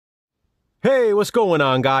Hey, what's going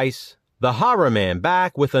on, guys? The Horror Man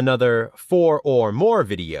back with another 4 or more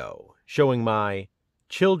video showing my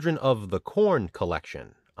Children of the Corn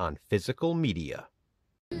collection on physical media.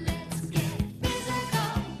 Let's get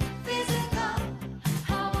physical, physical.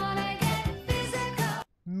 I wanna get physical.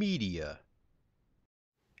 Media.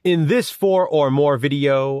 In this 4 or more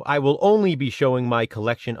video, I will only be showing my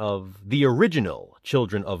collection of the original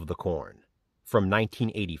Children of the Corn from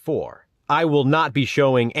 1984. I will not be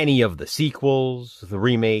showing any of the sequels, the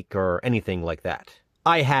remake, or anything like that.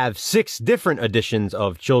 I have 6 different editions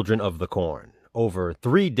of Children of the Corn, over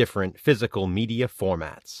 3 different physical media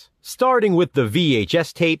formats. Starting with the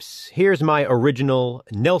VHS tapes, here's my original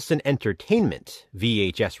Nelson Entertainment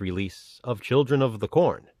VHS release of Children of the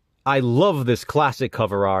Corn. I love this classic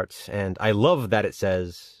cover art, and I love that it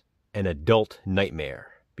says, "An adult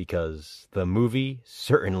nightmare," because the movie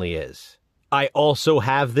certainly is. I also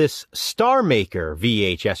have this Star Maker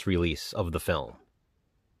VHS release of the film.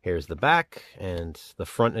 Here's the back, and the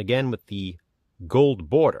front again with the gold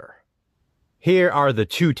border. Here are the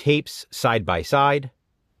 2 tapes side by side,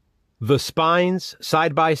 the spines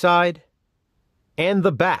side by side, and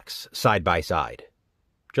the backs side by side,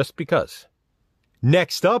 just because.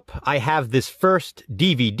 Next up, I have this first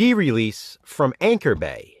DVD release from Anchor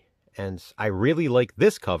Bay, and I really like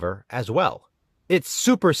this cover as well. It's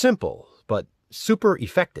super simple, but super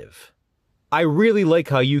effective. I really like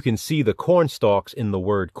how you can see the corn stalks in the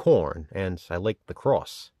word corn, and I like the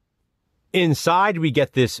cross. Inside, we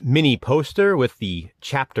get this mini poster with the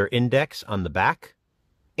chapter index on the back,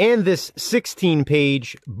 and this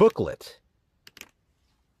 16-page booklet.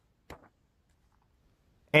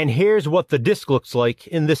 And here's what the disc looks like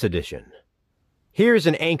in this edition. Here's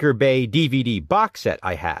an Anchor Bay DVD box set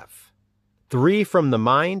I have. 3 from the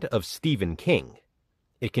Mind of Stephen King.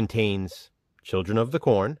 It contains Children of the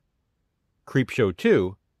Corn, Creepshow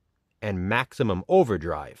 2, and Maximum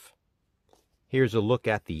Overdrive. Here's a look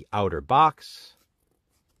at the outer box.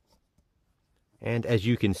 And as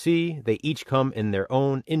you can see, they each come in their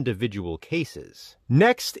own individual cases.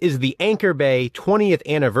 Next is the Anchor Bay 20th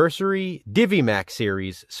Anniversary DiviMax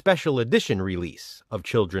Series Special Edition release of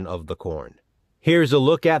Children of the Corn. Here's a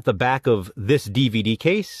look at the back of this DVD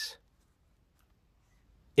case.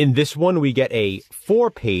 In this one, we get a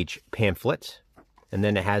 4-page pamphlet, and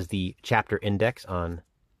then it has the chapter index on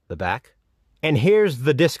the back. And here's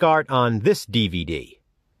the disc art on this DVD.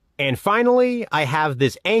 And finally, I have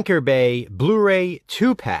this Anchor Bay Blu-ray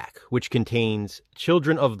 2-pack, which contains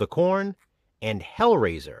Children of the Corn and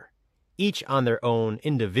Hellraiser, each on their own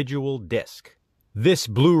individual disc. This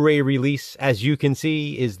Blu-ray release, as you can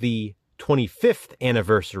see, is the 25th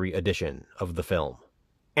anniversary edition of the film.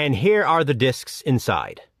 And here are the discs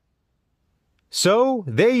inside. So,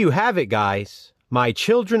 there you have it, guys. My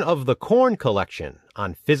Children of the Corn collection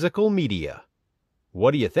on physical media.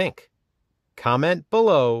 What do you think? Comment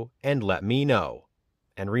below and let me know.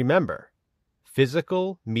 And remember,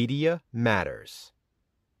 physical media matters.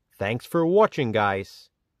 Thanks for watching, guys.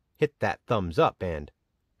 Hit that thumbs up and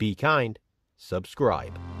be kind.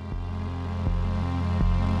 Subscribe.